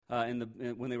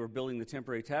when they were building the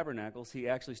temporary tabernacles, he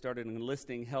actually started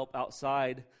enlisting help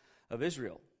outside of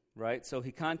Israel, right? So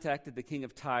he contacted the king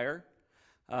of Tyre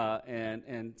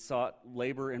and sought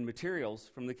labor and materials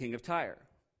from the king of Tyre.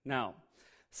 Now,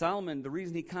 Solomon, the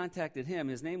reason he contacted him,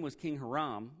 his name was King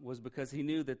Hiram, was because he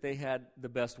knew that they had the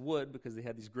best wood because they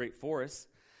had these great forests.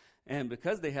 And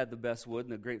because they had the best wood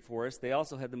and the great forest, they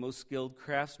also had the most skilled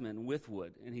craftsmen with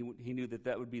wood. And he knew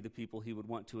that would be the people he would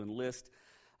want to enlist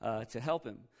to help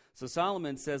him. So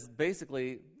Solomon says,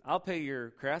 basically, I'll pay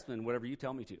your craftsmen whatever you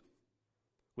tell me to,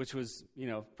 which was,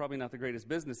 probably not the greatest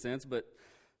business sense, but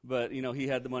he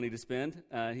had the money to spend.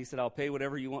 He said, I'll pay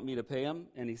whatever you want me to pay him.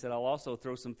 And he said, I'll also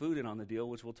throw some food in on the deal,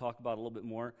 which we'll talk about a little bit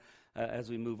more as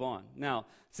we move on. Now,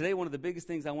 today, one of the biggest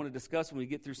things I want to discuss when we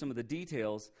get through some of the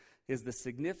details is the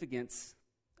significance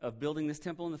of building this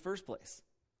temple in the first place.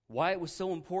 Why it was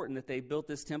so important that they built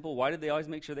this temple. Why did they always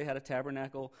make sure they had a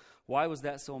tabernacle? Why was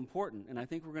that so important? And I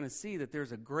think we're going to see that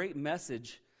there's a great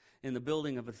message in the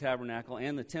building of the tabernacle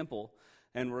and the temple.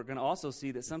 And we're going to also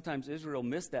see that sometimes Israel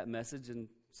missed that message, and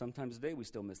sometimes today we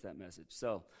still miss that message.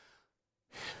 So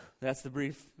that's the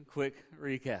brief, quick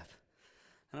recap.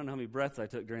 I don't know how many breaths I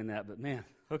took during that, but man.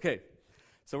 Okay,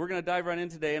 so we're going to dive right in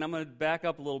today, and I'm going to back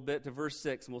up a little bit to verse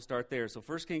 6, and we'll start there. So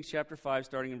 1 Kings chapter 5,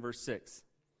 starting in verse 6.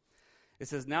 It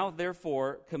says, now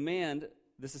therefore command,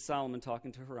 this is Solomon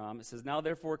talking to Hiram, it says, now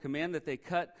therefore command that they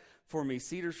cut for me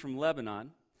cedars from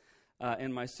Lebanon,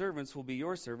 and my servants will be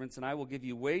your servants, and I will give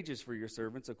you wages for your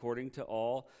servants according to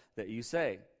all that you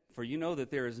say. For you know that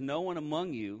there is no one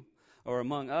among you or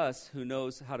among us who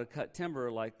knows how to cut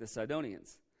timber like the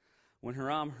Sidonians. When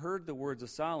Hiram heard the words of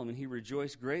Solomon, he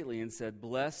rejoiced greatly and said,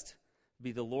 blessed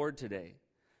be the Lord today,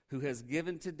 who has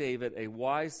given to David a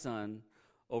wise son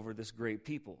over this great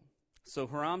people. So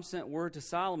Hiram sent word to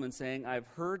Solomon, saying, I have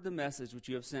heard the message which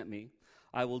you have sent me.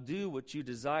 I will do what you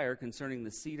desire concerning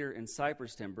the cedar and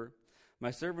cypress timber.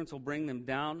 My servants will bring them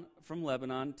down from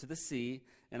Lebanon to the sea,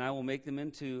 and I will make them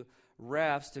into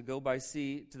rafts to go by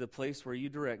sea to the place where you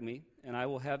direct me, and I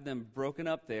will have them broken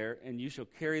up there, and you shall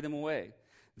carry them away.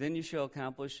 Then you shall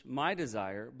accomplish my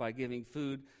desire by giving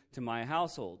food to my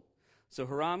household. So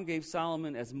Hiram gave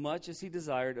Solomon as much as he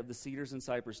desired of the cedars and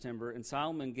cypress timber, and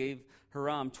Solomon gave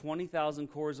Hiram 20,000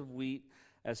 cores of wheat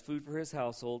as food for his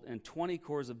household, and 20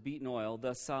 cores of beaten oil.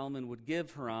 Thus Solomon would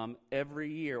give Hiram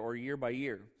every year, or year by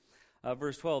year.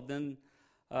 Verse 12, then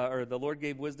the Lord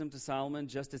gave wisdom to Solomon,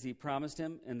 just as he promised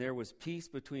him, and there was peace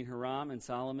between Hiram and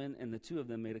Solomon, and the two of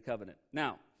them made a covenant.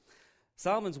 Now,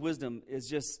 Solomon's wisdom is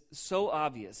just so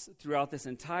obvious throughout this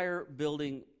entire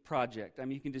building project. I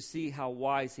mean, you can just see how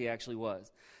wise he actually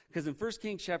was. Because in 1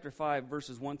 Kings chapter 5,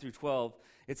 verses 1 through 12,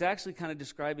 it's actually kind of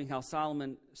describing how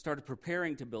Solomon started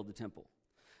preparing to build the temple.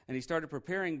 And he started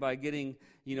preparing by getting,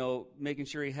 making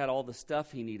sure he had all the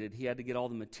stuff he needed. He had to get all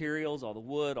the materials, all the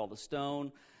wood, all the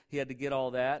stone. He had to get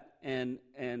all that. And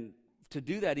to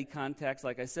do that, he contacts,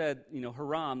 like I said,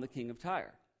 Hiram, the king of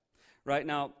Tyre. Right?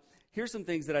 Now, here's some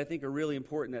things that I think are really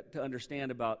important to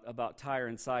understand about Tyre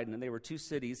and Sidon. And they were two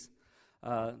cities.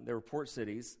 They were port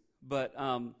cities. But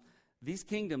these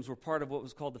kingdoms were part of what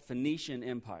was called the Phoenician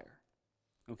Empire.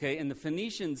 Okay? And the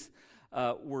Phoenicians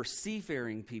were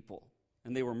seafaring people.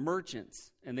 And they were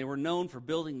merchants. And they were known for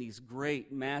building these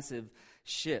great, massive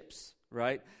ships.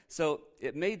 Right? So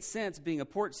it made sense, being a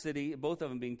port city, both of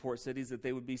them being port cities, that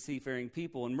they would be seafaring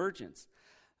people and merchants.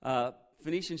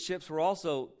 Phoenician ships were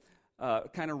also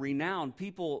kind of renowned.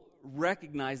 People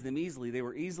recognized them easily. They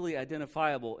were easily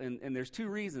identifiable. And there's two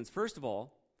reasons. First of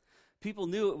all, people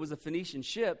knew it was a Phoenician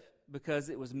ship because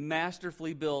it was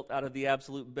masterfully built out of the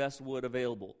absolute best wood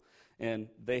available. And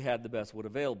they had the best wood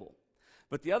available.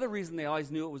 But the other reason they always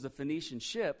knew it was a Phoenician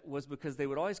ship was because they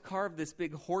would always carve this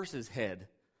big horse's head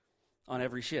on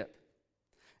every ship.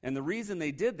 And the reason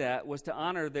they did that was to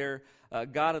honor their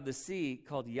god of the sea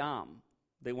called Yam.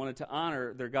 They wanted to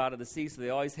honor their god of the sea, so they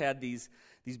always had these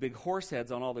big horse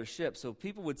heads on all their ships. So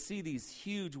people would see these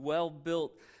huge,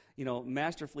 well-built,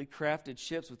 masterfully crafted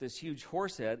ships with this huge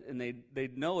horse head, and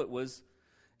they'd know it was,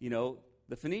 the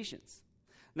Phoenicians.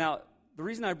 Now, the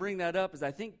reason I bring that up is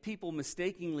I think people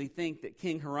mistakenly think that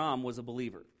King Hiram was a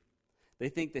believer. They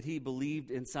think that he believed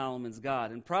in Solomon's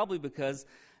God, and probably because,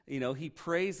 he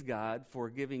praised God for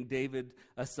giving David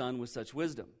a son with such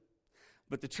wisdom.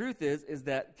 But the truth is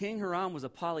that King Hiram was a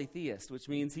polytheist, which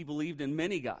means he believed in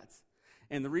many gods.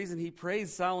 And the reason he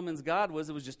praised Solomon's God was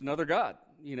it was just another god,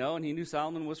 and he knew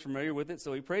Solomon was familiar with it,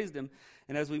 so he praised him.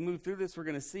 And as we move through this, we're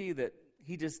going to see that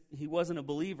he wasn't a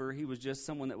believer. He was just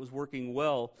someone that was working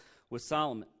well with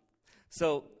Solomon.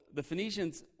 So the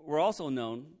Phoenicians were also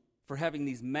known for having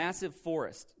these massive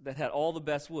forests that had all the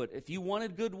best wood. If you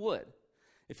wanted good wood,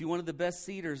 If you wanted the best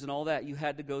cedars and all that, you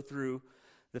had to go through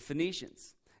the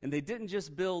Phoenicians. And they didn't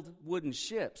just build wooden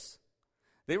ships.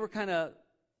 They were kind of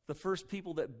the first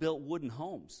people that built wooden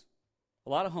homes. A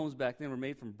lot of homes back then were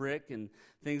made from brick and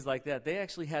things like that. They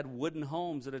actually had wooden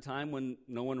homes at a time when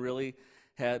no one really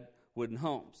had wooden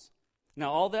homes.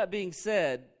 Now, all that being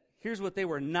said, here's what they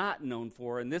were not known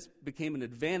for, and this became an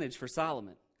advantage for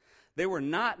Solomon. They were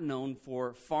not known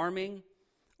for farming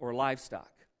or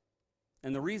livestock.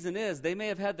 And the reason is they may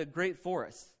have had the great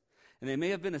forests, and they may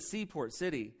have been a seaport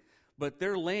city, but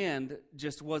their land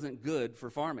just wasn't good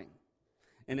for farming.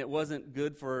 And it wasn't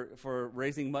good for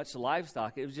raising much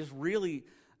livestock. It was just really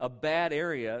a bad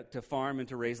area to farm and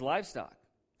to raise livestock.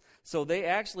 So they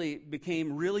actually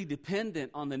became really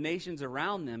dependent on the nations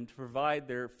around them to provide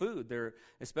their food,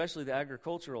 especially the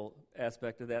agricultural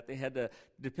aspect of that. They had to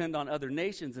depend on other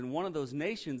nations, and one of those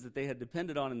nations that they had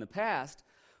depended on in the past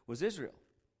was Israel.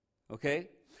 Okay?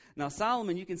 Now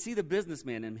Solomon, you can see the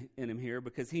businessman in him here,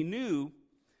 because he knew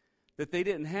that they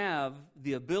didn't have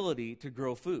the ability to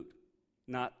grow food.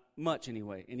 Not much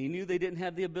anyway. And he knew they didn't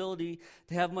have the ability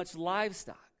to have much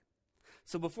livestock.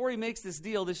 So before he makes this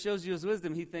deal, this shows you his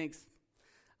wisdom. He thinks,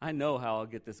 I know how I'll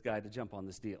get this guy to jump on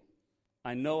this deal.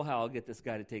 I know how I'll get this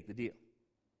guy to take the deal.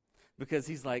 Because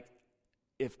he's like,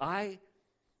 if I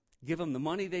give them the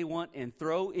money they want and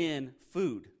throw in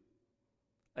food,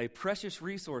 a precious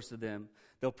resource to them,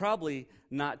 they'll probably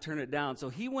not turn it down. So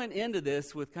he went into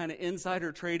this with kind of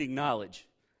insider trading knowledge.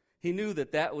 He knew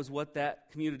that that was what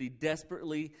that community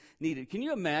desperately needed. Can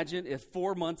you imagine if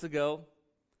 4 months ago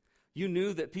you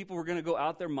knew that people were going to go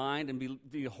out their mind and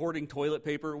be hoarding toilet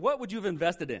paper? What would you have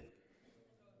invested in?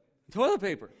 Toilet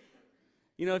paper.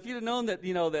 You know, if you'd have known that,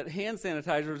 that hand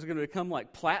sanitizer was going to become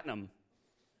like platinum,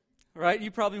 right? You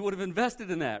probably would have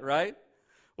invested in that, right?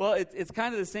 Well, it's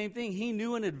kind of the same thing. He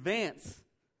knew in advance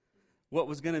what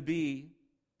was going to be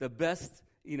the best,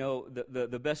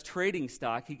 the best trading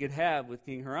stock he could have with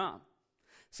King Hiram.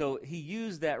 So he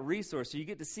used that resource. So you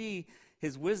get to see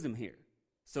his wisdom here.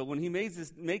 So when he makes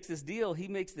this deal, he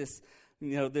makes this,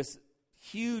 this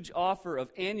huge offer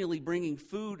of annually bringing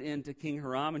food into King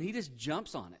Hiram, and he just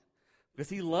jumps on it because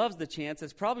he loves the chance.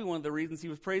 That's probably one of the reasons he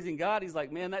was praising God. He's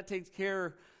like, man, that takes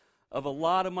care of a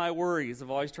lot of my worries of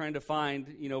always trying to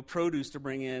find, produce to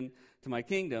bring in to my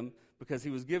kingdom, because he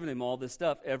was giving him all this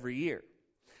stuff every year.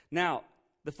 Now,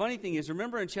 the funny thing is,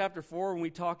 remember in chapter 4 when we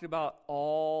talked about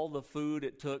all the food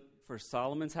it took for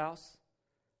Solomon's house?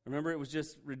 Remember, it was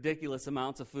just ridiculous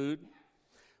amounts of food?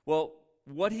 Well,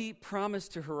 what he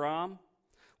promised to Hiram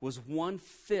was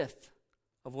 1/5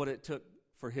 of what it took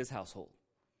for his household.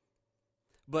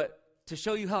 But to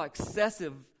show you how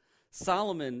excessive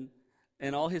Solomon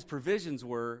and all his provisions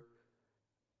were,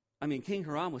 King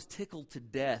Hiram was tickled to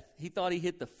death. He thought he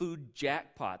hit the food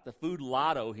jackpot, the food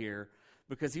lotto here,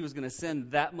 because he was going to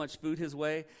send that much food his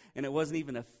way, and it wasn't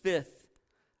even 1/5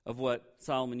 of what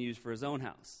Solomon used for his own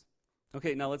house.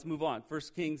 Okay, now let's move on. 1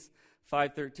 Kings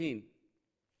 5:13.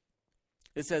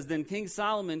 It says, then King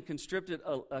Solomon conscripted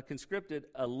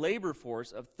a labor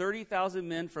force of 30,000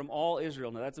 men from all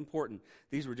Israel. Now that's important.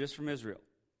 These were just from Israel,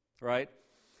 right?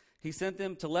 He sent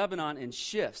them to Lebanon in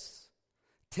shifts,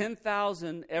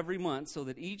 10,000 every month, so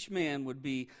that each man would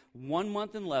be 1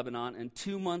 month in Lebanon and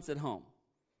 2 months at home.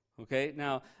 Okay,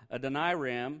 now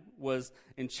Adoniram was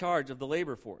in charge of the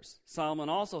labor force. Solomon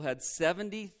also had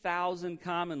 70,000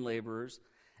 common laborers,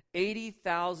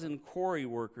 80,000 quarry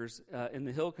workers in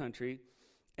the hill country,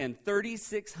 and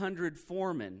 3,600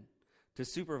 foremen to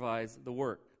supervise the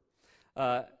work.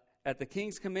 At the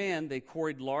king's command, they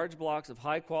quarried large blocks of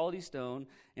high-quality stone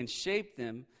and shaped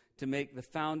them to make the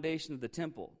foundation of the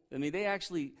temple. They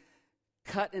actually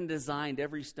cut and designed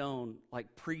every stone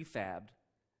like prefabbed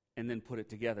and then put it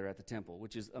together at the temple,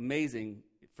 which is amazing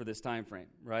for this time frame,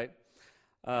 right?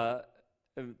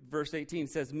 Verse 18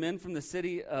 says, men from the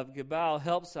city of Gebal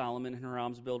helped Solomon and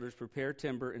Hiram's builders prepare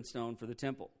timber and stone for the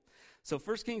temple. So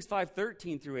 1 Kings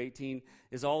 5:13 through 18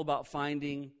 is all about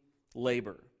finding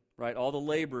labor, right? All the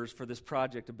laborers for this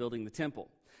project of building the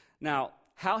temple. Now,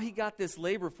 how he got this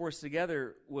labor force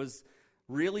together was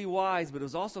really wise, but it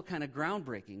was also kind of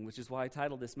groundbreaking, which is why I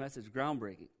titled this message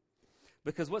Groundbreaking.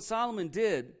 Because what Solomon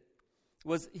did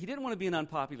was he didn't want to be an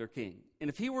unpopular king. And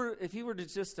if he were to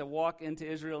just to walk into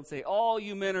Israel and say, all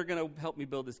you men are going to help me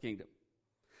build this kingdom.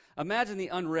 Imagine the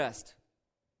unrest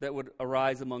that would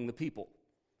arise among the people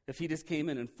if he just came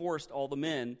in and forced all the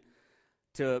men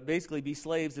to basically be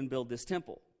slaves and build this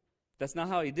temple. That's not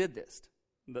how he did this.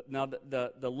 Now,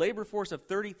 the labor force of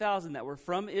 30,000 that were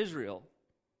from Israel,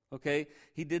 okay,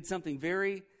 he did something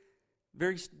very,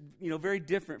 very, very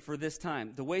different for this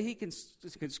time. The way he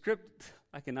conscripted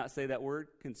I cannot say that word,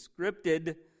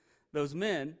 conscripted those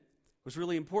men was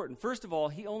really important. First of all,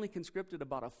 he only conscripted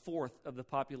about a fourth of the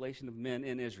population of men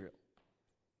in Israel.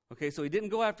 Okay, so he didn't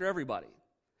go after everybody,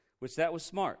 which that was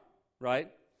smart,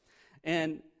 right?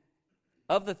 And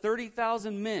of the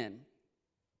 30,000 men,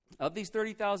 of these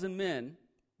 30,000 men,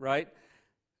 right,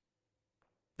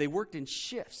 they worked in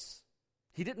shifts.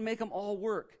 He didn't make them all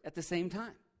work at the same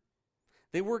time.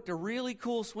 They worked a really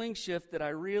cool swing shift that I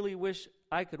really wish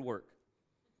I could work,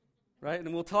 right?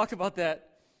 And we'll talk about that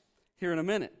here in a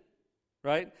minute,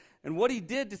 right? And what he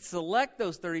did to select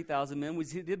those 30,000 men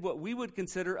was he did what we would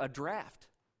consider a draft.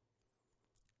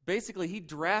 Basically, he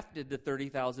drafted the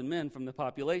 30,000 men from the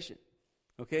population.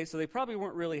 Okay, so they probably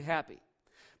weren't really happy.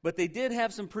 But they did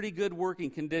have some pretty good working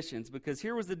conditions, because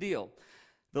here was the deal.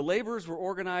 The laborers were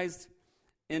organized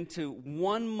into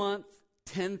 1 month,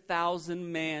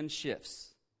 10,000 man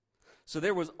shifts. So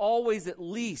there was always at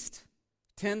least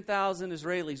 10,000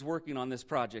 Israelis working on this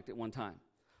project at one time.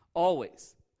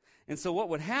 Always. And so what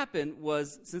would happen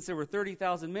was, since there were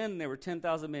 30,000 men and there were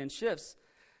 10,000 man shifts,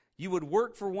 you would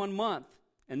work for 1 month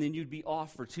and then you'd be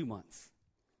off for 2 months.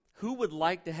 Who would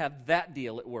like to have that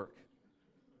deal at work?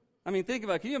 I mean, think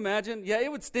about it. Can you imagine? Yeah,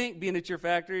 it would stink being at your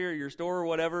factory or your store or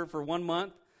whatever for 1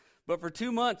 month, but for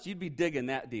 2 months, you'd be digging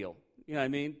that deal. You know what I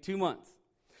mean? 2 months.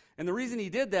 And the reason he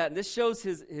did that, and this shows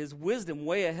his wisdom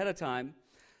way ahead of time,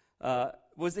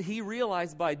 was that he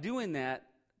realized by doing that,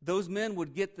 those men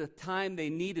would get the time they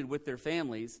needed with their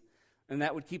families, and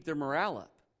that would keep their morale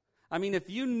up. I mean, if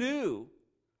you knew,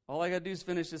 all I got to do is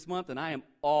finish this month and I am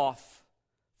off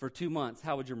for 2 months,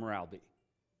 how would your morale be?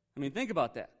 I mean, think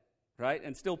about that, right?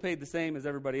 And still paid the same as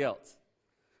everybody else,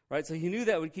 right? So he knew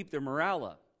that would keep their morale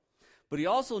up. But he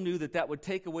also knew that that would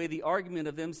take away the argument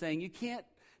of them saying, you can't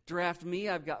draft me,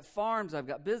 I've got farms, I've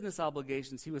got business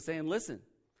obligations. He was saying, listen,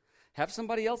 have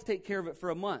somebody else take care of it for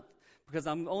a month, because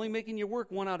I'm only making you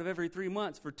work 1 out of every 3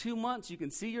 months. For 2 months, you can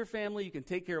see your family, you can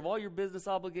take care of all your business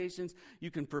obligations,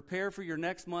 you can prepare for your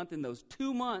next month in those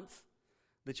 2 months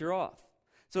that you're off.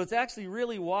 So it's actually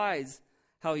really wise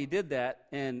how he did that,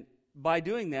 and by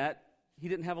doing that, he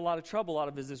didn't have a lot of trouble out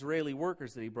of his Israeli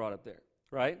workers that he brought up there,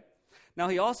 right? Now,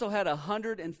 he also had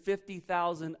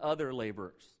 150,000 other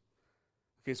laborers.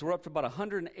 Okay, so we're up to about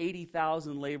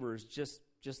 180,000 laborers just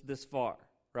this far,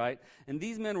 right? And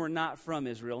these men were not from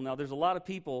Israel. Now, there's a lot of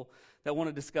people that want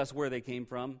to discuss where they came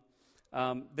from.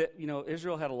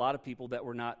 Israel had a lot of people that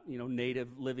were not,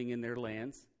 native living in their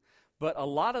lands. But a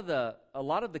lot of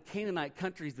the Canaanite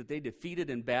countries that they defeated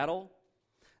in battle,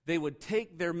 they would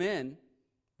take their men,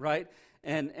 right,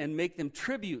 and make them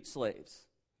tribute slaves.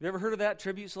 You ever heard of that,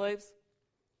 tribute slaves?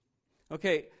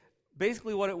 Okay,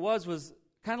 basically what it was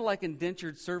kind of like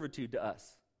indentured servitude to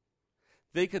us.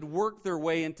 They could work their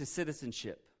way into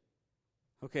citizenship.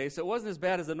 Okay, so it wasn't as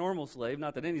bad as a normal slave,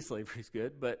 not that any slavery is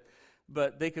good, but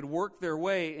they could work their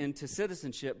way into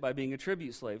citizenship by being a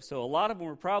tribute slave. So a lot of them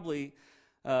were probably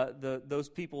those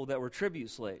people that were tribute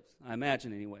slaves, I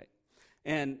imagine anyway.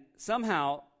 And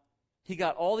somehow he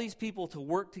got all these people to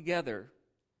work together,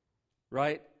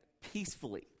 right,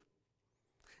 peacefully.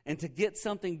 And to get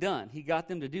something done, he got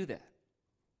them to do that.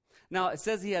 Now, it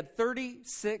says he had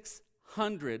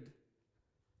 3,600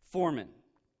 foremen.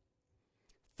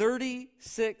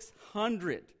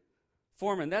 3,600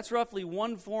 foremen. That's roughly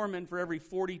 1 foreman for every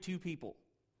 42 people.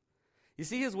 You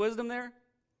see his wisdom there?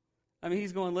 I mean,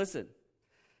 he's going, listen,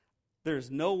 there's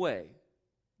no way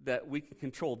that we can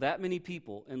control that many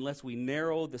people unless we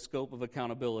narrow the scope of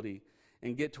accountability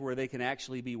and get to where they can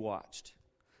actually be watched.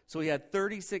 So he had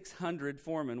 3,600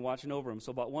 foremen watching over him,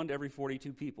 so about 1 to every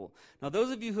 42 people. Now, those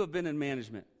of you who have been in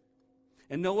management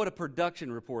and know what a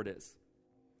production report is,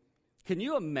 can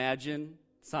you imagine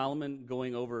Solomon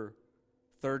going over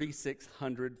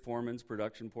 3,600 foremen's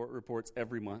production reports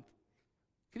every month?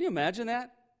 Can you imagine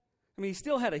that? I mean, he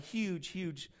still had a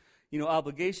huge,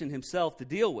 obligation himself to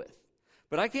deal with.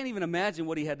 But I can't even imagine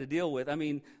what he had to deal with. I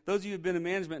mean, those of you who have been in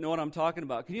management know what I'm talking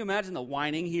about. Can you imagine the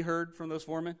whining he heard from those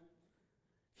foremen?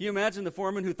 Can you imagine the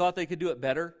foreman who thought they could do it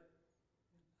better?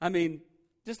 I mean,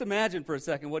 just imagine for a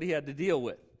second what he had to deal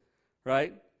with,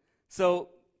 right? So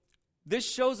this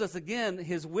shows us again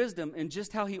his wisdom and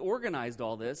just how he organized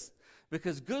all this,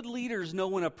 because good leaders know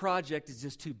when a project is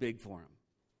just too big for them.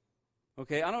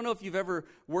 Okay, I don't know if you've ever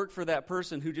worked for that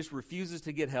person who just refuses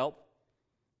to get help.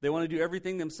 They want to do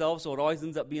everything themselves, so it always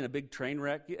ends up being a big train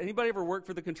wreck. Anybody ever work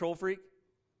for the control freak?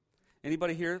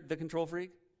 Anybody here, the control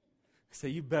freak? Say,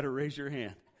 you better raise your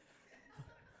hand.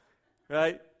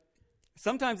 Right?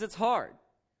 Sometimes it's hard.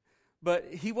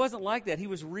 But he wasn't like that. He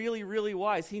was really, really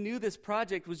wise. He knew this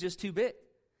project was just too big.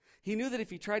 He knew that if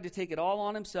he tried to take it all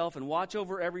on himself and watch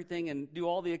over everything and do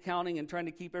all the accounting and trying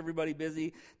to keep everybody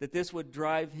busy, that this would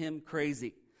drive him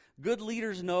crazy. Good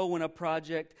leaders know when a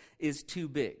project is too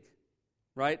big,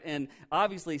 right? And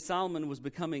obviously Solomon was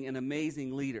becoming an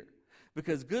amazing leader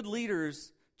because good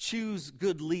leaders choose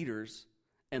good leaders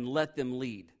and let them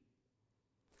lead.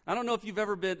 I don't know if you've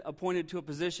ever been appointed to a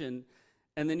position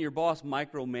and then your boss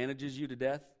micromanages you to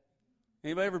death.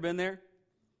 Anybody ever been there?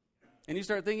 And you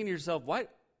start thinking to yourself,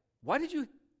 why did you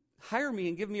hire me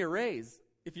and give me a raise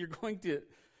if you're going to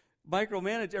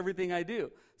micromanage everything I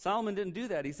do? Solomon didn't do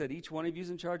that. He said, each one of you is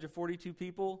in charge of 42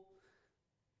 people.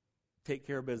 Take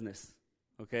care of business,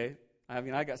 okay? I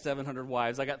mean, I got 700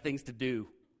 wives. I got things to do,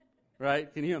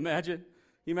 right? Can you imagine? Can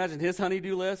you imagine his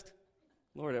honey-do list?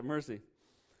 Lord have mercy.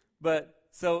 But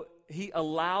so he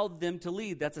allowed them to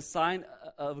lead. That's a sign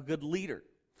of a good leader.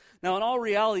 Now, in all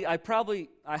reality,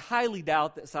 I highly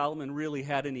doubt that Solomon really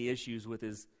had any issues with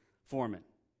his foreman.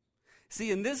 See,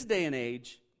 in this day and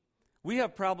age, we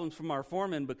have problems from our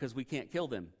foremen because we can't kill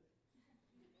them.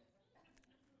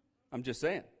 I'm just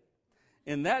saying.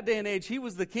 In that day and age, he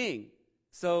was the king.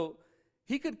 So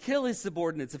he could kill his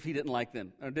subordinates if he didn't like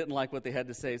them or didn't like what they had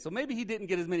to say. So maybe he didn't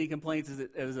get as many complaints as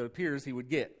it appears he would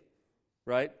get,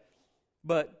 right?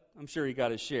 But I'm sure he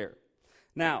got his share.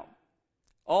 Now,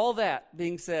 all that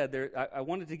being said, I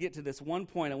wanted to get to this one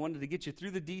point. I wanted to get you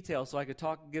through the details so I could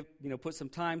put some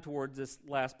time towards this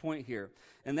last point here.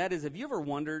 And that is, have you ever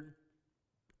wondered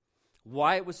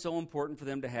why it was so important for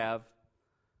them to have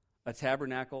a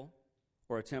tabernacle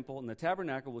or a temple? And the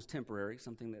tabernacle was temporary,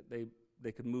 something that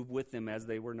they could move with them as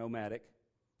they were nomadic,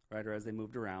 right, or as they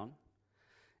moved around.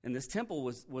 And this temple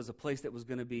was a place that was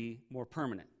going to be more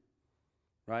permanent,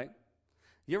 right?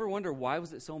 You ever wonder why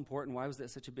was it so important? Why was that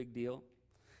such a big deal?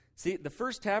 See, the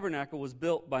first tabernacle was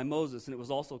built by Moses, and it was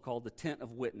also called the Tent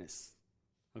of Witness,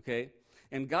 okay?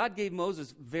 And God gave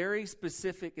Moses very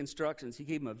specific instructions. He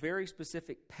gave him a very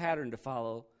specific pattern to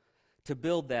follow to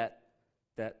build that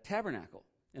tabernacle,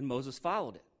 and Moses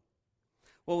followed it.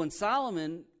 Well, when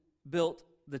Solomon built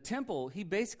the temple, he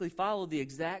basically followed the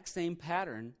exact same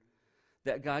pattern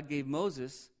that God gave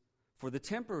Moses for the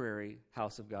temporary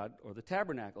house of God, or the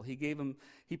tabernacle. He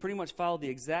pretty much followed the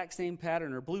exact same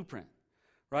pattern or blueprint.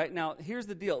 Right? Now, here's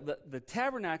the deal. The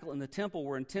tabernacle and the temple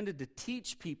were intended to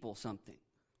teach people something.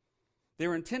 They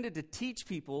were intended to teach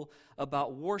people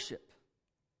about worship.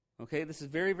 Okay? This is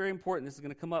very, very important. This is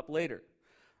going to come up later.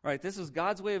 All right? This is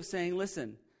God's way of saying,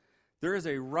 listen, there is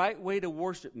a right way to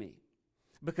worship me.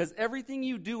 Because everything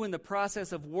you do in the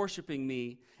process of worshiping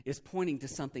me is pointing to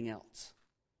something else.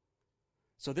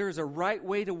 So there is a right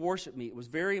way to worship me. It was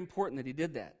very important that he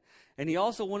did that. And he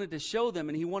also wanted to show them,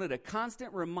 and he wanted a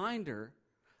constant reminder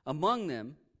among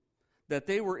them that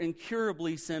they were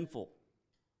incurably sinful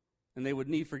and they would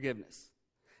need forgiveness.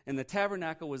 And the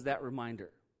tabernacle was that reminder,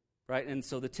 right? And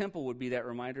so the temple would be that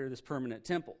reminder, this permanent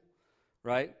temple,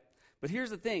 right? But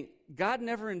here's the thing. God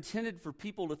never intended for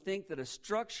people to think that a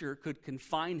structure could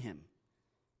confine him.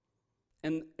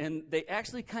 And they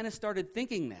actually kind of started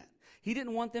thinking that. He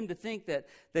didn't want them to think that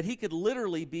he could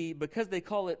literally be, because they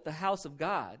call it the house of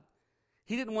God,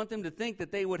 he didn't want them to think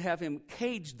that they would have him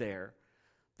caged there,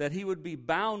 that he would be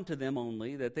bound to them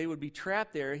only, that they would be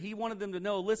trapped there. He wanted them to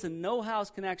know, listen, no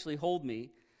house can actually hold me.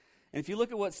 And if you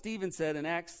look at what Stephen said in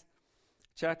Acts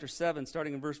chapter 7,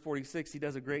 starting in verse 46, he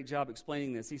does a great job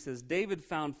explaining this. He says, David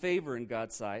found favor in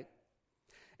God's sight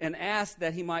and asked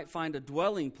that he might find a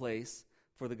dwelling place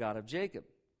for the God of Jacob.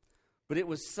 But it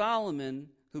was Solomon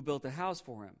who built a house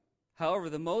for him.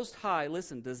 However, the Most High,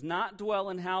 listen, does not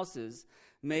dwell in houses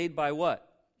made by what?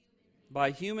 By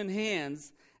human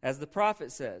hands, as the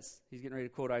prophet says. He's getting ready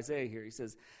to quote Isaiah here. He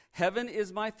says, heaven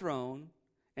is my throne,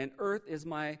 and earth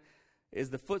is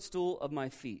the footstool of my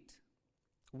feet.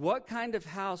 What kind of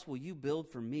house will you build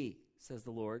for me, says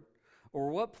the Lord? Or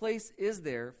what place is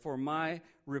there for my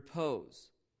repose?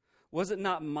 Was it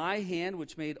not my hand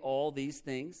which made all these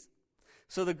things?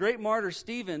 So the great martyr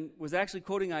Stephen was actually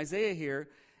quoting Isaiah here,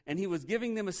 and he was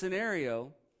giving them a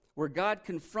scenario where God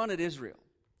confronted Israel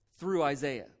through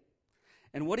Isaiah.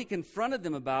 And what he confronted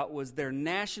them about was their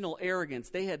national arrogance.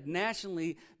 They had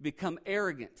nationally become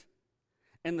arrogant.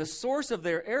 And the source of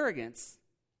their arrogance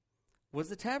was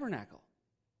the tabernacle.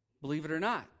 Believe it or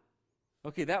not.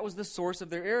 Okay, that was the source of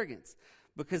their arrogance.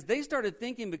 Because they started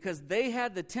thinking because they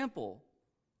had the temple,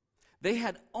 they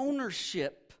had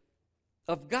ownership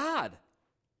of God.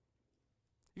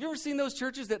 Have you ever seen those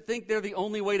churches that think they're the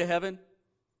only way to heaven?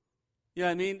 You know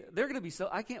what I mean? They're going to be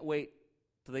I can't wait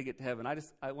till they get to heaven.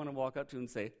 I want to walk up to them and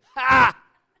say, ha!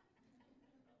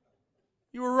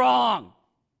 You were wrong.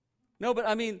 No, but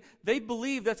I mean, they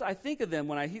believe I think of them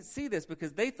when I see this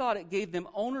because they thought it gave them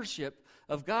ownership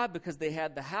of God because they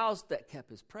had the house that kept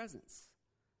his presence.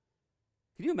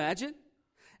 Can you imagine?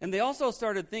 And they also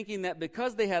started thinking that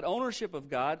because they had ownership of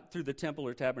God through the temple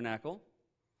or tabernacle,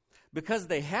 because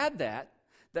they had that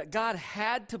God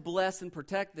had to bless and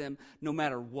protect them no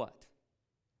matter what.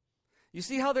 You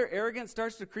see how their arrogance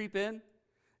starts to creep in?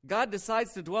 God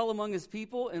decides to dwell among his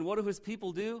people, and what do his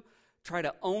people do? Try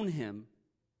to own him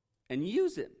and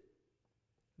use him.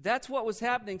 That's what was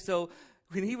happening. So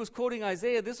when he was quoting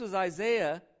Isaiah, this was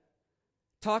Isaiah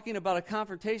talking about a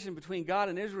confrontation between God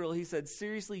and Israel. He said,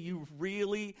 seriously, you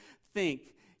really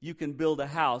think you can build a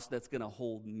house that's going to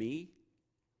hold me?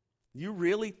 You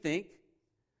really think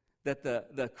that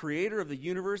the creator of the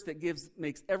universe that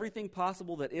makes everything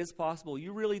possible that is possible,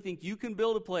 you really think you can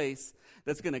build a place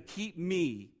that's going to keep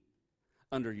me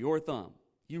under your thumb?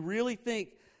 You really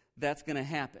think that's going to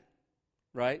happen,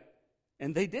 right?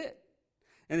 And they did.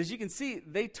 And as you can see,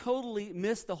 they totally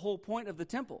missed the whole point of the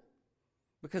temple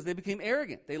because they became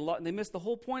arrogant. They missed the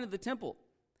whole point of the temple.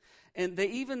 And they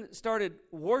even started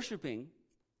worshiping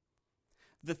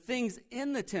the things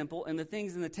in the temple and the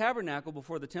things in the tabernacle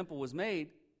before the temple was made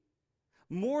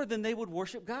more than they would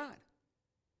worship God.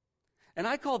 And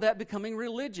I call that becoming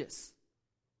religious.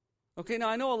 Okay, now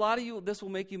I know a lot of you, this will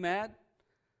make you mad.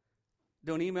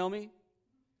 Don't email me.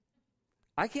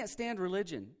 I can't stand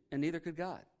religion, and neither could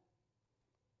God.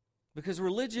 Because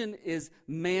religion is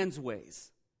man's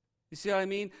ways. You see what I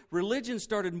mean? Religion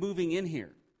started moving in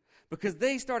here because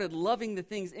they started loving the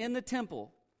things in the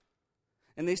temple,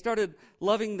 and they started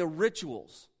loving the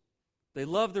rituals. They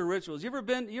love their rituals.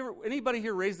 Anybody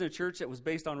here raised in a church that was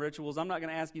based on rituals? I'm not going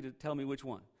to ask you to tell me which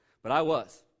one, but I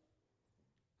was.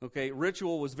 Okay,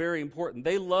 ritual was very important.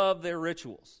 They loved their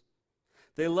rituals.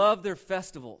 They loved their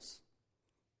festivals,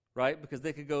 right? Because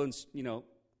they could go and,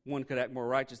 one could act more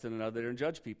righteous than another and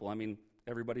judge people. I mean,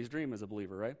 everybody's dream as a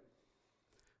believer, right?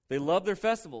 They loved their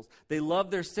festivals. They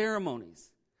loved their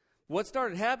ceremonies. What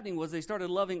started happening was they started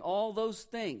loving all those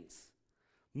things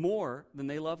more than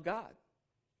they loved God,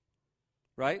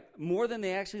 right? More than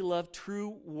they actually loved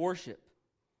true worship,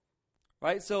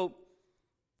 right? So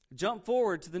jump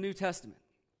forward to the New Testament.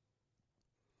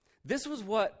 This was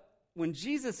when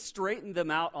Jesus straightened them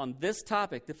out on this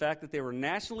topic, the fact that they were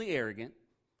nationally arrogant,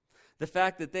 the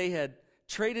fact that they had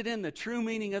traded in the true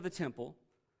meaning of the temple,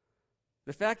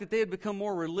 the fact that they had become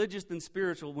more religious than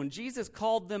spiritual, when Jesus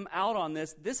called them out on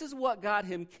this is what got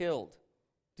him killed.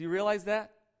 Do you realize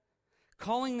that?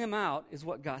 Calling them out is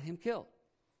what got him killed.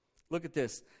 Look at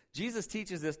this. Jesus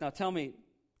teaches this. Now tell me,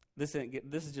 this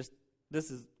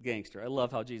is gangster. I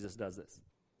love how Jesus does this.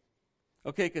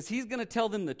 Okay, because he's going to tell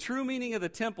them the true meaning of the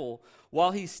temple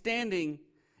while he's standing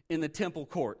in the temple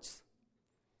courts.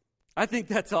 I think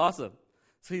that's awesome.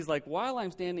 So he's like, while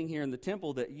I'm standing here in the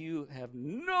temple that you have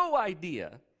no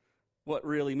idea what it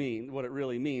really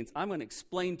means, I'm going to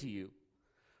explain to you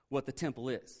what the temple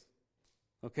is.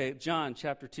 Okay, John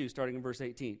chapter 2, starting in verse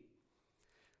 18.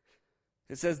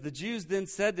 It says, the Jews then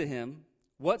said to him,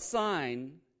 what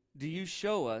sign do you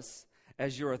show us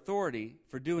as your authority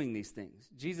for doing these things?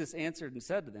 Jesus answered and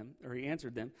said to them, or he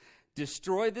answered them,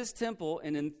 destroy this temple,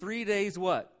 and in 3 days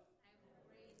what?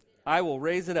 I will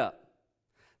raise it up.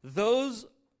 Those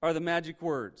are the magic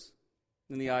words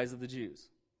in the eyes of the Jews.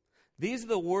 These are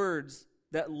the words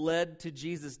that led to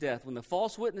Jesus' death. When the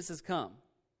false witnesses come,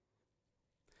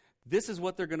 this is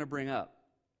what they're going to bring up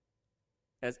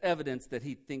as evidence that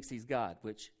he thinks he's God,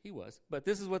 which he was. But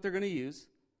this is what they're going to use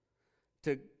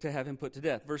to have him put to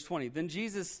death. Verse 20, then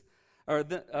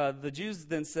the Jews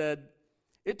then said,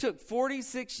 it took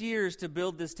 46 years to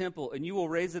build this temple, and you will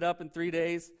raise it up in 3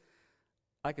 days.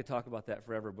 I could talk about that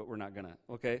forever, but we're not going to,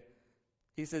 okay?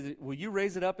 He says, will you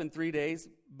raise it up in 3 days?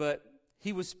 But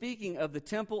he was speaking of the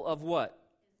temple of what?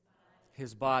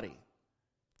 His body.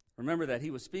 Remember that. He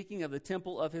was speaking of the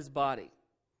temple of his body.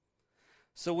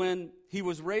 So when he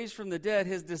was raised from the dead,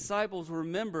 his disciples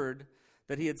remembered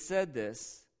that he had said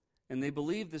this, and they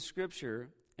believed the scripture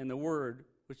and the word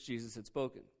which Jesus had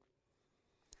spoken.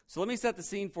 So let me set the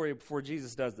scene for you before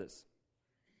Jesus does this.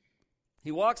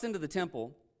 He walks into the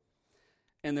temple,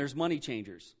 and there's money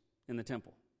changers in the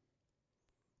temple.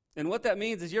 And what that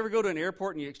means is, you ever go to an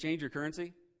airport and you exchange your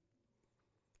currency?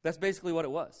 That's basically what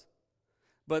it was.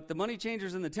 But the money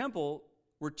changers in the temple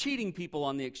were cheating people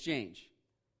on the exchange.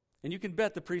 And you can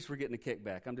bet the priests were getting a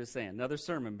kickback. I'm just saying, another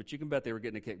sermon, but you can bet they were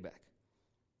getting a kickback.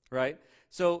 Right?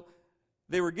 So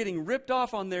they were getting ripped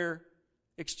off on their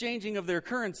exchanging of their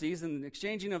currencies and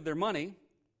exchanging of their money.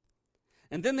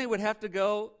 And then they would have to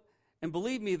go, and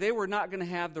believe me, they were not going to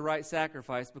have the right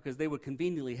sacrifice because they would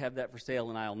conveniently have that for sale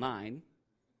in aisle 9.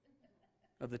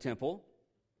 of the temple,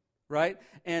 right?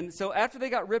 And so after they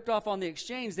got ripped off on the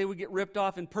exchange, they would get ripped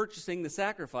off in purchasing the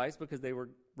sacrifice because they were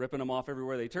ripping them off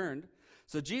everywhere they turned.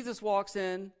 So Jesus walks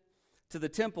in to the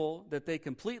temple that they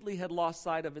completely had lost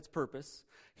sight of its purpose.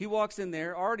 He walks in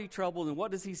there, already troubled, and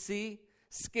what does he see?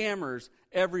 Scammers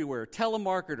everywhere,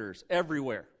 telemarketers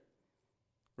everywhere,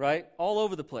 right? All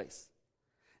over the place.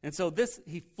 And so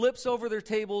he flips over their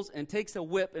tables and takes a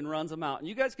whip and runs them out. And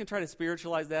you guys can try to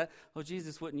spiritualize that. Oh,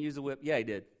 Jesus wouldn't use a whip. Yeah, he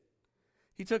did.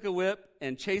 He took a whip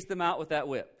and chased them out with that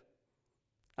whip.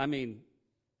 I mean,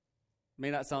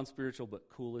 may not sound spiritual, but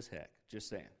cool as heck. Just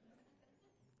saying.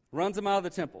 Runs them out of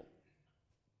the temple.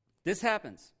 This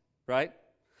happens, right?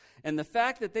 And the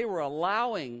fact that they were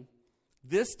allowing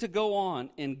this to go on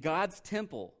in God's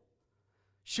temple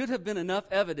should have been enough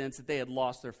evidence that they had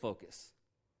lost their focus.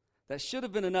 That should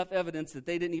have been enough evidence that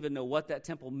they didn't even know what that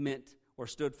temple meant or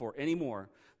stood for anymore,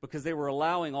 because they were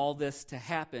allowing all this to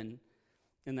happen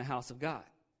in the house of God.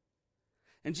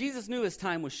 And Jesus knew his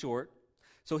time was short,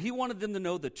 so he wanted them to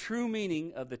know the true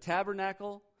meaning of the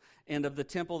tabernacle and of the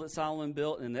temple that Solomon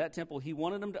built. And in that temple, he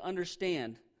wanted them to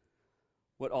understand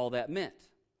what all that meant,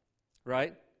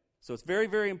 right? So it's very,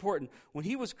 very important. When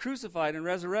he was crucified and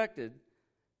resurrected,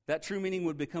 that true meaning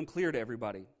would become clear to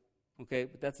everybody, okay?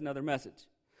 But that's another message.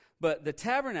 But the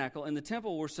tabernacle and the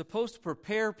temple were supposed to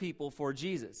prepare people for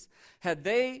Jesus. Had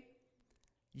they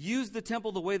used the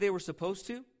temple the way they were supposed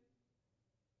to,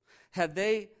 had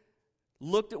they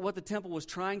looked at what the temple was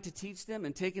trying to teach them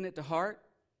and taken it to heart,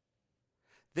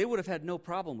 they would have had no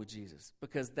problem with Jesus,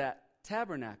 because that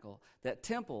tabernacle, that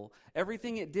temple,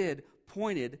 everything it did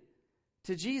pointed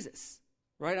to Jesus,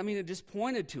 right? I mean, it just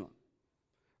pointed to him,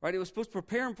 right? It was supposed to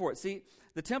prepare him for it. See,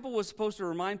 the temple was supposed to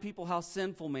remind people how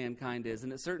sinful mankind is,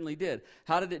 and it certainly did.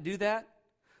 How did it do that?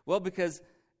 Well, because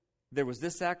there was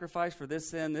this sacrifice for this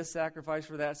sin, this sacrifice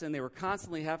for that sin. They were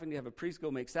constantly having to have a priest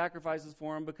go make sacrifices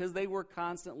for them because they were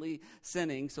constantly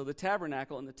sinning. So the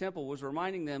tabernacle and the temple was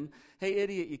reminding them, hey,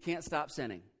 idiot, you can't stop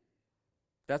sinning.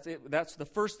 That's it. That's the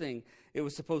first thing it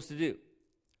was supposed to do,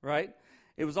 right?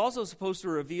 It was also supposed to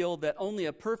reveal that only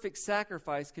a perfect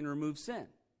sacrifice can remove sin.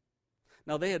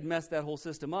 Now, they had messed that whole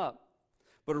system up.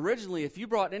 But originally, if you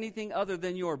brought anything other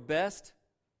than your best,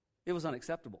 it was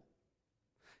unacceptable.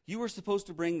 You were supposed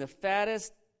to bring the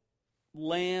fattest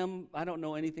lamb. I don't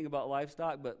know anything about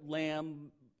livestock, but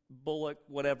lamb, bullock,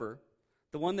 whatever.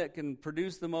 The one that can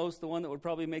produce the most, the one that would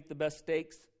probably make the best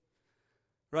steaks.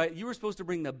 Right? You were supposed to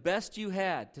bring the best you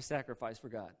had to sacrifice for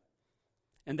God.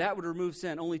 And that would remove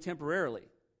sin only temporarily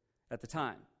at the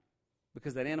time,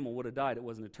 because that animal would have died. It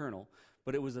wasn't eternal,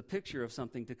 but it was a picture of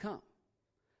something to come.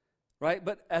 Right?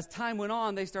 But as time went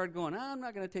on, they started going, I'm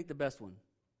not going to take the best one.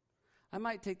 I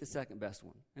might take the second best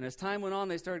one. And as time went on,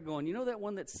 they started going, you know that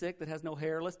one that's sick, that has no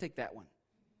hair? Let's take that one.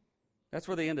 That's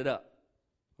where they ended up.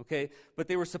 Okay? But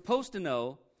they were supposed to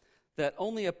know that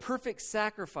only a perfect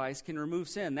sacrifice can remove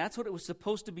sin. That's what it was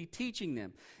supposed to be teaching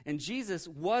them. And Jesus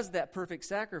was that perfect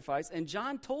sacrifice, and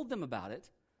John told them about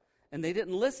it, and they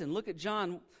didn't listen. Look at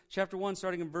John chapter 1,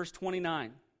 starting in verse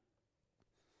 29. It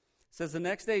says, the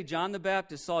next day John the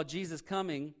Baptist saw Jesus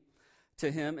coming to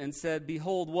him and said,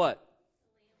 behold, what?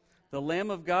 The Lamb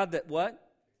of God that what?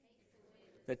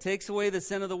 That takes away the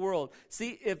sin of the world.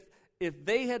 See, if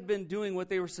they had been doing what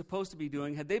they were supposed to be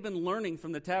doing, had they been learning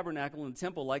from the tabernacle and the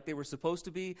temple like they were supposed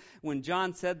to be, when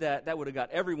John said that, that would have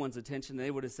got everyone's attention.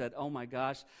 They would have said, oh my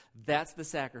gosh, that's the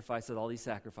sacrifice that all these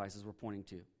sacrifices were pointing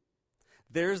to.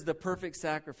 There's the perfect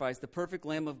sacrifice, the perfect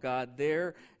Lamb of God.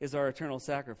 There is our eternal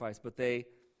sacrifice. But they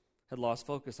had lost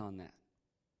focus on that.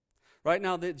 Right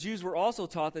now, the Jews were also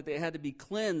taught that they had to be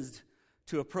cleansed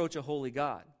to approach a holy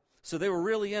God. So they were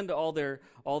really into all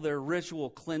their ritual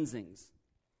cleansings.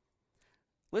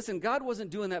 Listen, God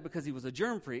wasn't doing that because he was a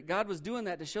germ freak. God was doing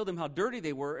that to show them how dirty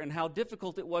they were and how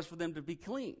difficult it was for them to be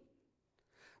clean.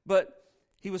 But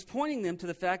he was pointing them to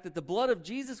the fact that the blood of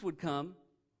Jesus would come,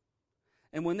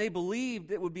 and when they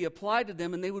believed, it would be applied to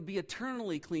them, and they would be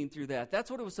eternally clean through that. That's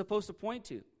what it was supposed to point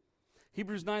to.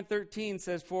 Hebrews 9:13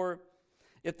 says, for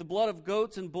if the blood of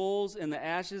goats and bulls and the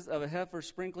ashes of a heifer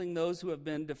sprinkling those who have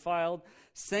been defiled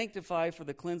sanctify for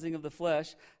the cleansing of the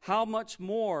flesh, how much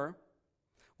more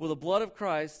will the blood of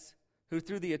Christ, who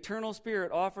through the eternal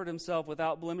Spirit offered himself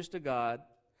without blemish to God,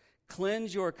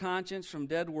 cleanse your conscience from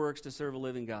dead works to serve a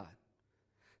living God?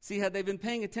 See, had they been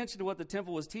paying attention to what the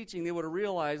temple was teaching, they would have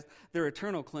realized their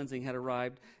eternal cleansing had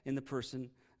arrived in the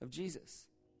person of Jesus.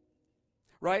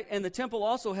 Right? And the temple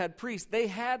also had priests. They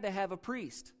had to have a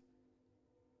priest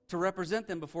to represent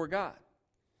them before God.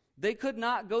 They could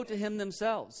not go to him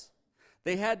themselves.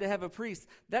 They had to have a priest.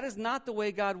 That is not the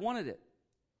way God wanted it.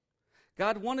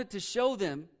 God wanted to show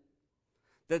them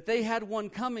that they had one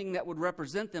coming that would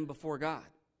represent them before God.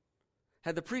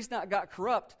 Had the priest not got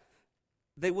corrupt,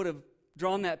 they would have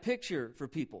drawn that picture for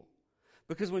people.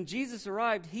 Because when Jesus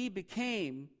arrived, he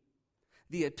became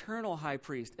the eternal high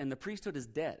priest, and the priesthood is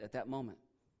dead at that moment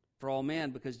for all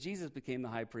man, because Jesus became the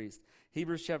high priest.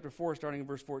 Hebrews chapter 4, starting in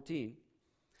verse 14.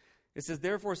 It says,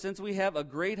 "Therefore, since we have a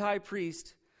great high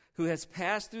priest who has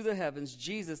passed through the heavens,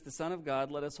 Jesus, the Son of God,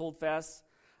 let us hold fast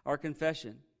our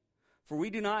confession. For we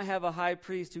do not have a high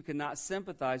priest who cannot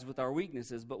sympathize with our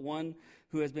weaknesses, but one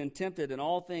who has been tempted in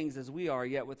all things as we are,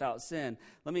 yet without sin."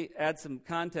 Let me add some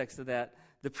context to that.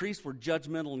 The priests were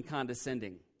judgmental and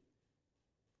condescending,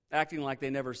 acting like they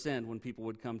never sinned when people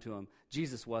would come to him.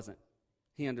 Jesus wasn't.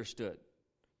 He understood.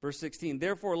 Verse 16,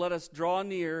 "Therefore let us draw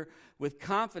near with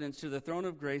confidence to the throne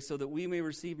of grace, so that we may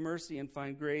receive mercy and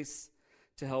find grace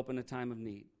to help in a time of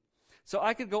need." So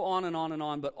I could go on and on and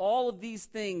on, but all of these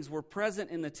things were present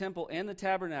in the temple and the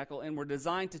tabernacle and were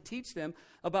designed to teach them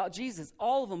about Jesus.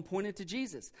 All of them pointed to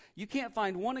Jesus. You can't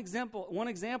find one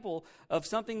example of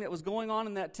something that was going on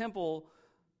in that temple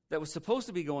that was supposed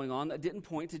to be going on that didn't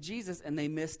point to Jesus, and they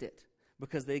missed it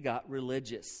because they got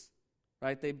religious,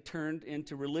 right? They turned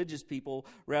into religious people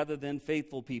rather than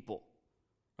faithful people,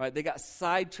 right? They got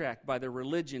sidetracked by their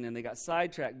religion, and they got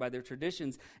sidetracked by their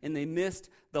traditions, and they missed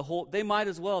the whole. They might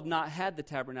as well have not had the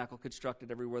tabernacle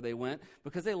constructed everywhere they went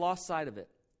because they lost sight of it.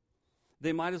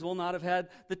 They might as well not have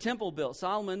had the temple built.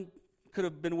 Solomon could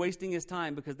have been wasting his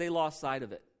time because they lost sight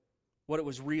of it, what it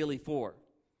was really for,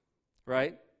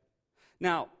 right?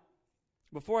 Now,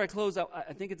 before I close out,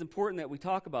 I think it's important that we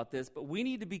talk about this, but we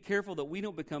need to be careful that we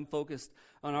don't become focused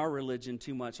on our religion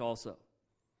too much also.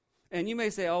 And you may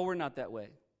say, "Oh, we're not that way."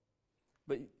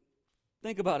 But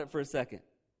think about it for a second,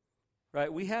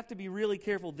 right? We have to be really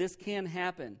careful. This can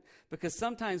happen because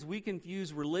sometimes we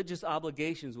confuse religious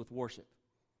obligations with worship.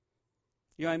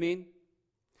 You know what I mean?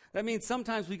 That means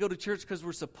sometimes we go to church because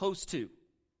we're supposed to.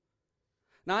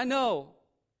 Now, I know,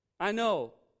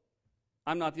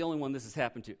 I'm not the only one this has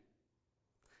happened to,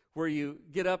 where you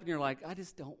get up and you're like, "I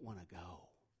just don't want to go."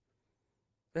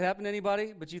 That happen to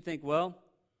anybody? But you think, well,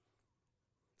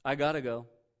 I got to go.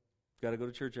 Got to go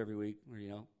to church every week,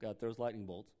 or, God throws lightning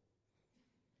bolts.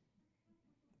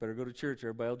 Better go to church,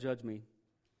 everybody will judge me.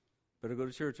 Better go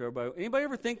to church, everybody. Anybody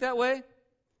ever think that way?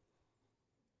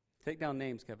 Take down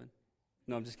names, Kevin.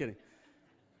 No, I'm just kidding.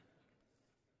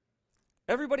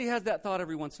 Everybody has that thought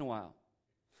every once in a while.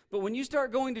 But when you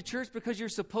start going to church because you're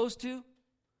supposed to,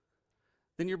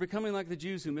 then you're becoming like the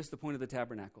Jews who missed the point of the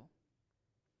tabernacle.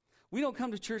 We don't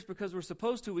come to church because we're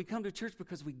supposed to. We come to church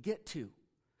because we get to.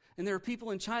 And there are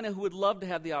people in China who would love to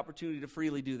have the opportunity to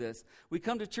freely do this. We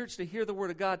come to church to hear the Word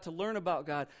of God, to learn about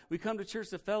God. We come to church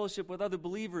to fellowship with other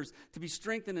believers, to be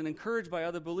strengthened and encouraged by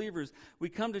other believers. We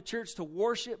come to church to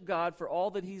worship God for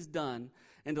all that He's done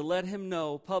and to let Him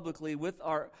know publicly with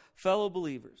our fellow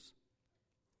believers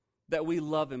that we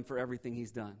love Him for everything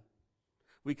He's done.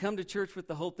 We come to church with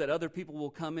the hope that other people will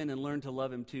come in and learn to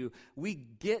love Him too. We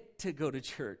get to go to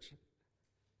church.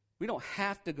 We don't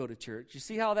have to go to church. You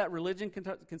see how that religion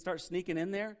can start sneaking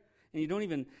in there, and you don't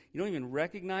even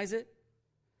recognize it?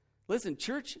 Listen,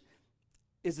 church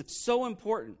is so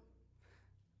important,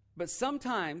 but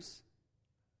sometimes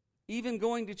even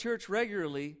going to church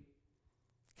regularly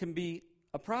can be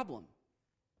a problem,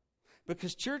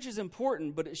 because church is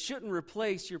important, but it shouldn't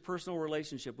replace your personal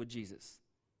relationship with Jesus.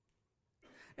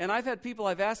 And I've had people,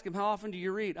 I've asked them, "How often do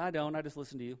you read?" "I don't. I just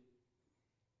listen to you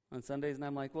on Sundays." And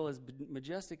I'm like, "Well, as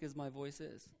majestic as my voice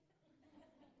is,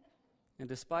 and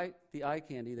despite the eye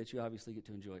candy that you obviously get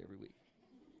to enjoy every week,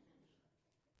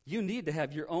 you need to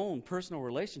have your own personal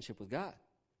relationship with God.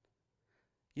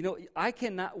 I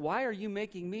cannot, why are you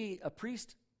making me a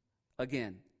priest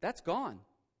again? That's gone.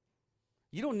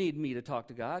 You don't need me to talk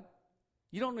to God.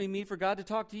 You don't need me for God to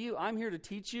talk to you. I'm here to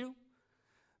teach you.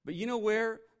 But you know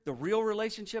where the real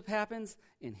relationship happens?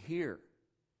 In here.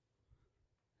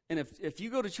 And if you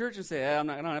go to church and say, I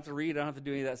don't have to read, I don't have to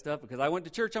do any of that stuff because I went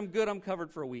to church, I'm good, I'm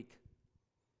covered for a week,"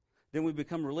 then we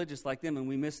become religious like them and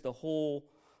we miss the whole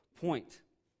point.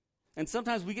 And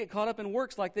sometimes we get caught up in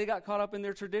works like they got caught up in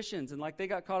their traditions and like they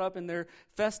got caught up in their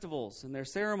festivals and their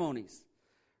ceremonies.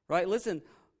 Right? Listen,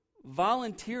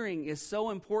 volunteering is so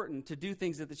important to do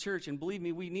things at the church, and believe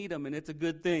me, we need them, and it's a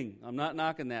good thing. I'm not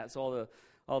knocking that, so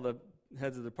all the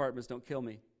heads of the departments don't kill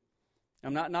me.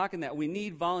 I'm not knocking that. We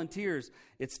need volunteers.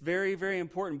 It's very, very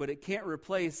important, but it can't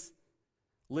replace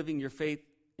living your faith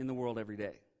in the world every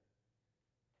day.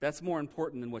 That's more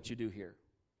important than what you do here.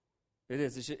 It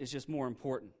is. It's just more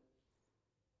important.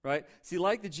 Right? See,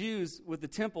 like the Jews with the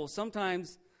temple,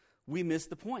 sometimes we miss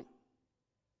the point.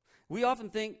 We often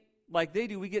think like they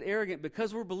do, we get arrogant.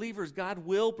 Because we're believers, God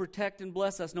will protect and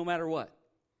bless us no matter what.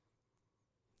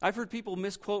 I've heard people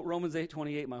misquote Romans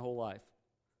 8:28 my whole life.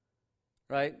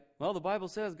 Right? Well, the Bible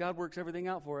says God works everything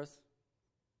out for us.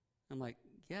 I'm like,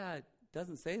 yeah, it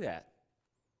doesn't say that.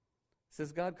 It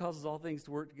says God causes all things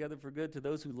to work together for good to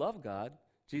those who love God.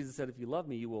 Jesus said, if you love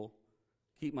me, you will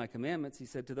keep my commandments. He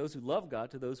said, to those who love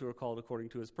God, to those who are called according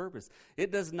to his purpose.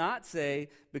 It does not say,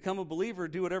 become a believer,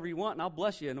 do whatever you want, and I'll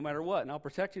bless you no matter what, and I'll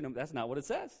protect you. That's not what it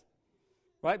says.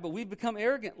 Right? But we've become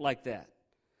arrogant like that.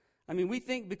 I mean, we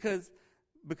think because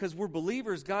we're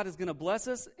believers, God is going to bless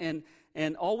us, and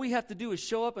all we have to do is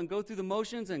show up and go through the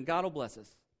motions, and God will bless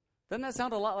us. Doesn't that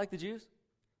sound a lot like the Jews?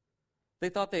 They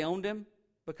thought they owned him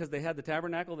because they had the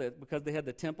tabernacle, because they had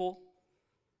the temple.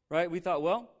 Right? We thought,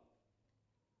 well,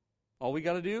 all we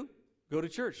got to do, go to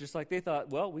church. Just like they thought,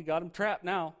 well, we got him trapped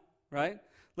now. Right?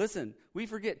 Listen, we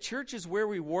forget church is where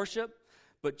we worship,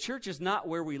 but church is not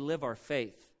where we live our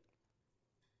faith.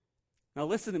 Now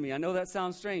listen to me. I know that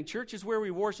sounds strange. Church is where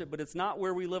we worship, but it's not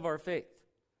where we live our faith.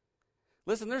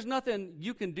 Listen, there's nothing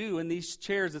you can do in these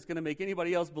chairs that's going to make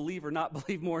anybody else believe or not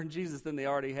believe more in Jesus than they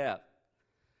already have.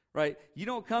 Right? You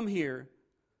don't come here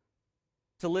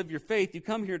to live your faith. You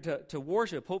come here to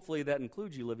worship. Hopefully that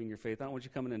includes you living your faith. I don't want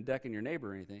you coming and decking your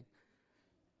neighbor or anything.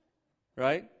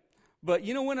 Right? But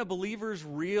you know when a believer's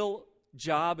real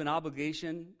job and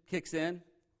obligation kicks in?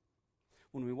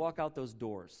 When we walk out those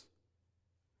doors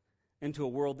into a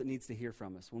world that needs to hear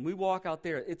from us. When we walk out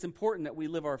there, it's important that we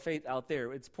live our faith out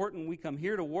there. It's important we come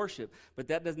here to worship, but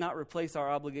that does not replace our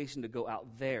obligation to go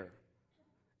out there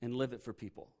and live it for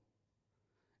people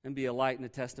and be a light and a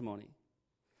testimony.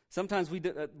 Sometimes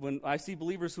when I see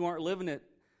believers who aren't living it,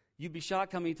 you'd be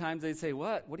shocked how many times they'd say,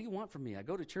 what do you want from me? I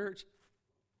go to church.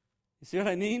 You see what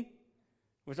I mean?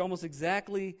 Which is almost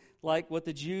exactly like what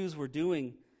the Jews were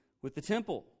doing with the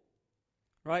temple.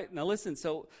 Right? Now listen,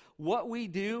 so what we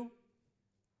do,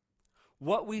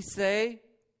 what we say,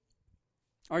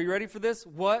 are you ready for this?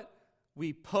 What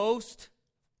we post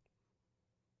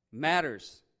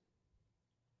matters.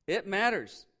 It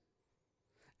matters.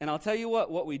 And I'll tell you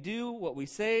what we do, what we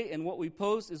say, and what we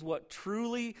post is what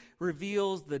truly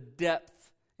reveals the depth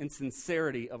and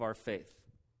sincerity of our faith.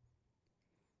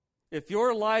 If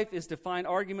your life is to find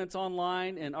arguments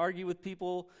online and argue with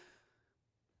people,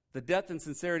 the depth and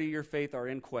sincerity of your faith are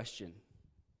in question.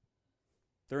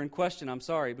 They're in question, I'm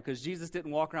sorry, because Jesus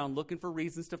didn't walk around looking for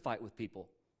reasons to fight with people,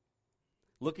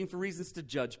 looking for reasons to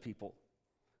judge people,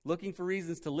 looking for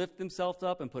reasons to lift themselves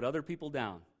up and put other people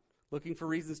down, looking for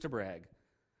reasons to brag.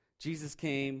 Jesus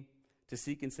came to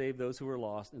seek and save those who were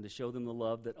lost and to show them the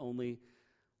love that only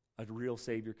a real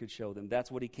Savior could show them.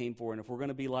 That's what he came for, and if we're going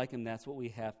to be like him, that's what we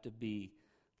have to be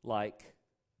like.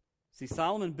 See,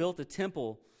 Solomon built a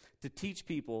temple to teach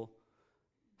people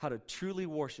how to truly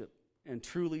worship and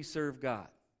truly serve God,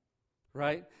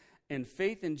 right? And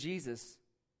faith in Jesus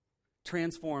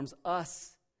transforms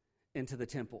us into the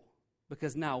temple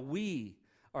because now we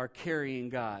are carrying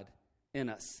God in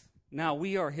us. Now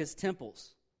we are his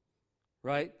temples,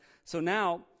 right? So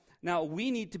now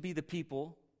we need to be the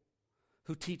people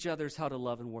who teach others how to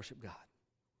love and worship God.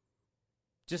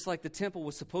 Just like the temple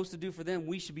was supposed to do for them,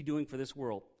 we should be doing for this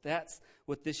world. That's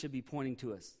what this should be pointing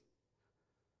to us.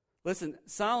 Listen,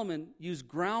 Solomon used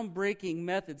groundbreaking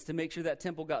methods to make sure that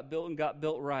temple got built and got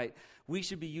built right. We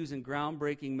should be using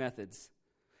groundbreaking methods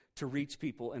to reach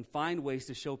people and find ways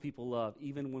to show people love,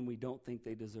 even when we don't think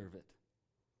they deserve it.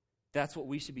 That's what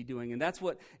we should be doing. And that's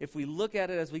what, if we look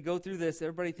at it as we go through this,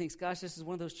 everybody thinks, gosh, this is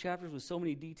one of those chapters with so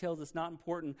many details, it's not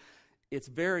important. It's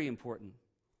very important.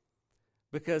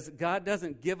 Because God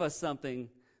doesn't give us something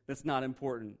that's not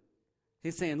important.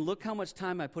 He's saying, look how much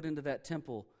time I put into that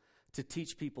temple to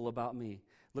teach people about me.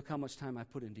 Look how much time I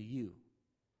put into you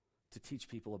to teach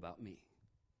people about me.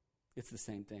 It's the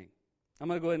same thing. I'm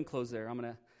going to go ahead and close there. I'm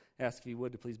going to ask if you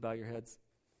would to please bow your heads.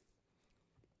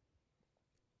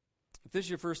 If this is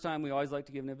your first time, we always like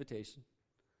to give an invitation.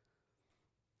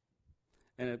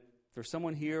 And if there's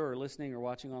someone here or listening or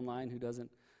watching online who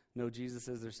doesn't know Jesus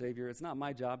as their Savior, it's not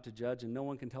my job to judge, and no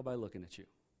one can tell by looking at you.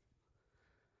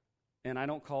 And I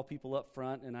don't call people up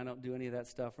front, and I don't do any of that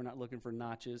stuff. We're not looking for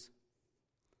notches.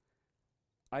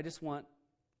 I just want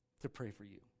to pray for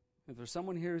you. If there's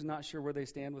someone here who's not sure where they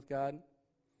stand with God,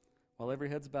 while every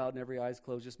head's bowed and every eye's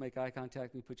closed, just make eye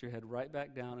contact with me, put your head right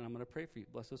back down, and I'm going to pray for you.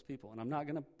 Bless those people. And I'm not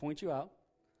going to point you out.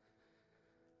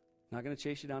 I'm not going to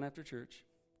chase you down after church.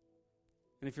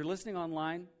 And if you're listening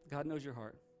online, God knows your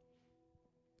heart.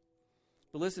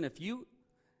 But listen, if you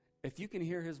can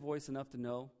hear his voice enough to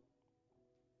know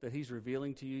that he's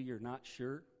revealing to you you're not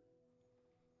sure,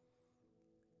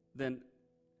 then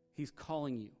he's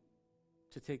calling you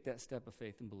to take that step of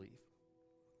faith and believe.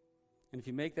 And if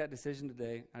you make that decision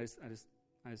today, I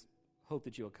just hope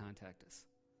that you'll contact us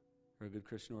or a good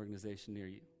Christian organization near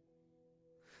you.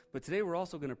 But today we're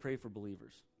also going to pray for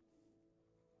believers.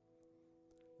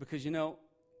 Because,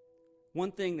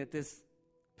 one thing that this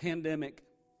pandemic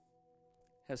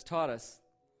has taught us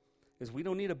is we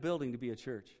don't need a building to be a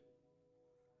church.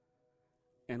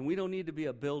 And we don't need to be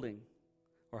a building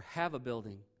or have a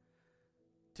building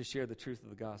to share the truth of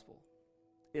the gospel.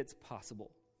 It's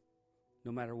possible,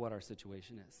 no matter what our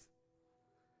situation is.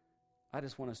 I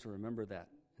just want us to remember that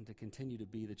and to continue to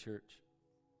be the church.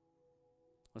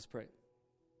 Let's pray.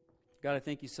 God, I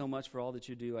thank you so much for all that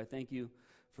you do. I thank you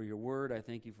for your word. I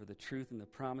thank you for the truth and the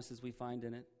promises we find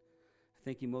in it. I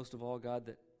thank you most of all,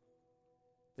 God,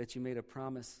 that you made a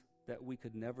promise that we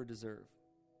could never deserve.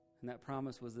 And that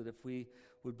promise was that if we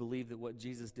would believe that what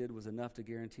Jesus did was enough to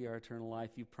guarantee our eternal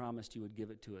life, you promised you would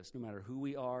give it to us, no matter who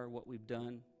we are, what we've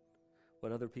done,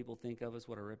 what other people think of us,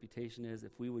 what our reputation is.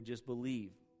 If we would just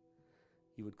believe,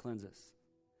 you would cleanse us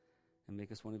and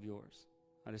make us one of yours.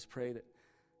 I just pray that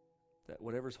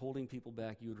whatever's holding people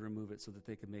back, you would remove it so that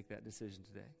they could make that decision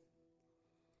today.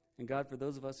 And God, for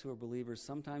those of us who are believers,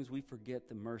 sometimes we forget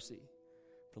the mercy,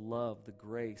 the love, the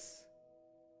grace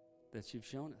that you've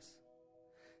shown us.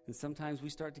 And sometimes we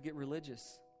start to get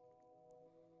religious.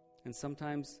 And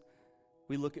sometimes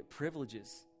we look at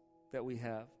privileges that we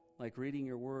have, like reading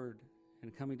your word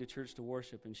and coming to church to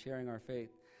worship and sharing our faith,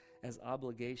 as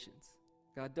obligations.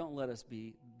 God, don't let us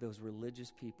be those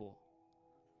religious people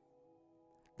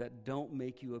that don't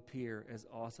make you appear as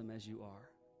awesome as you are.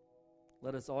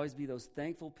 Let us always be those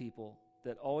thankful people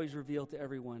that always reveal to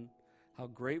everyone how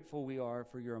grateful we are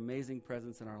for your amazing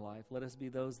presence in our life. Let us be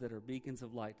those that are beacons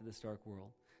of light to this dark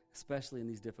world, especially in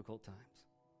these difficult times.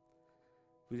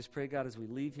 We just pray, God, as we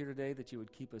leave here today, that you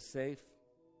would keep us safe.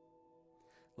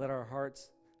 Let our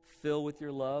hearts fill with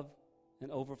your love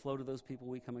and overflow to those people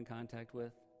we come in contact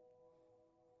with.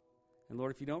 And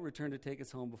Lord, if you don't return to take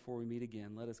us home before we meet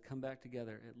again, let us come back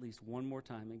together at least one more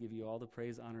time and give you all the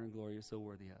praise, honor, and glory you're so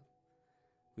worthy of.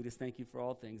 We just thank you for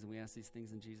all things, and we ask these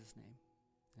things in Jesus' name.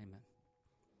 Amen.